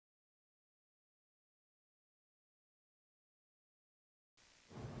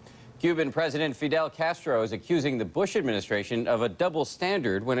Cuban President Fidel Castro is accusing the Bush administration of a double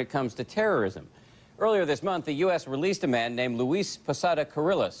standard when it comes to terrorism. Earlier this month, the U.S. released a man named Luis Posada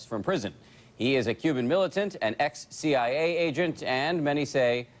Carriles from prison. He is a Cuban militant, an ex-CIA agent, and many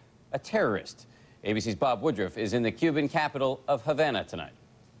say a terrorist. ABC's Bob Woodruff is in the Cuban capital of Havana tonight.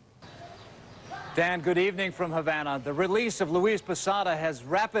 Dan, good evening from Havana. The release of Luis Posada has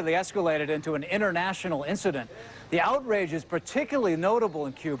rapidly escalated into an international incident. The outrage is particularly notable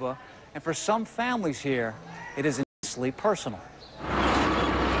in Cuba, and for some families here, it is intensely personal.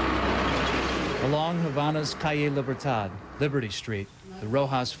 Along Havana's Calle Libertad, Liberty Street, the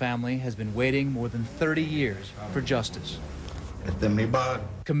Rojas family has been waiting more than 30 years for justice.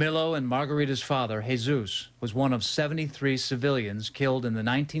 Camilo and Margarita's father, Jesus, was one of 73 civilians killed in the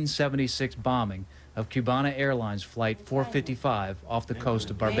 1976 bombing of Cubana Airlines Flight 455 off the coast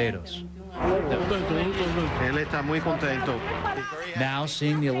of Barbados. Now,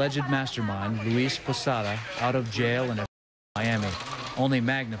 seeing the alleged mastermind, Luis Posada, out of jail in Miami, only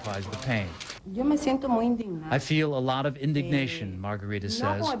magnifies the pain. I feel a lot of indignation, Margarita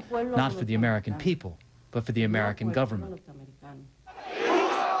says, not for the American people, but for the American government.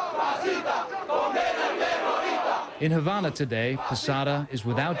 In Havana today, Posada is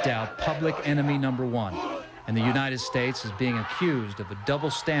without doubt public enemy number one, and the United States is being accused of a double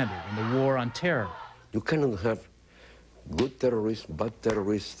standard in the war on terror. You cannot have good terrorists, bad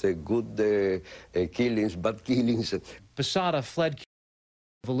terrorists, good killings, bad killings. Posada fled Cuban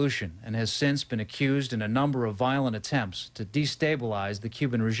revolution and has since been accused in a number of violent attempts to destabilize the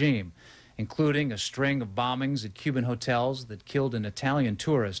Cuban regime, including a string of bombings at Cuban hotels that killed an Italian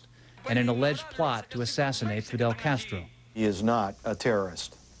tourist and an alleged plot to assassinate Fidel Castro. He is not a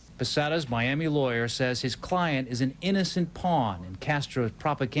terrorist. Posada's Miami lawyer says his client is an innocent pawn in Castro's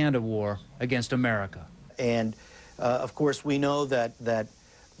propaganda war against America. And, of course, we know that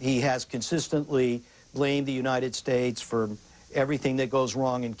he has consistently blamed the United States for everything that goes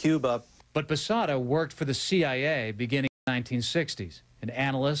wrong in Cuba. But Posada worked for the CIA beginning in the 1960s. And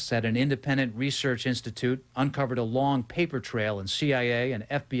analysts at an independent research institute uncovered a long paper trail in CIA and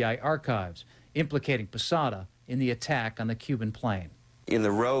FBI archives implicating Posada in the attack on the Cuban plane. In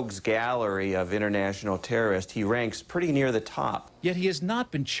the rogues gallery of international terrorists, he ranks pretty near the top. Yet he has not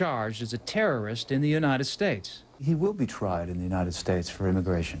been charged as a terrorist in the United States. He will be tried in the United States for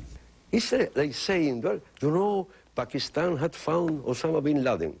immigration. It's like saying, well, you know, Pakistan had found Osama bin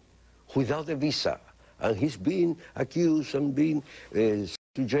Laden without a visa, and he's being accused and being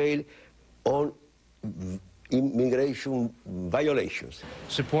to jail on immigration violations.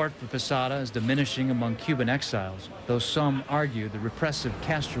 Support for Posada is diminishing among Cuban exiles, though some argue the repressive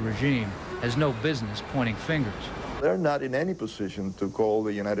Castro regime has no business pointing fingers. They're not in any position to call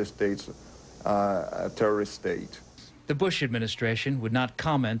the United States a terrorist state. The Bush administration would not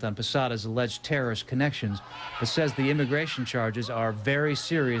comment on Posada's alleged terrorist connections, but says the immigration charges are very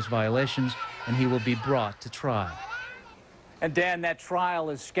serious violations and he will be brought to trial. And Dan, that trial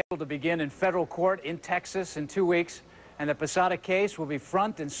is scheduled to begin in federal court in Texas in 2 weeks, and the Posada case will be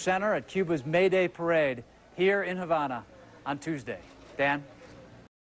front and center at Cuba's May Day parade here in Havana on Tuesday. Dan?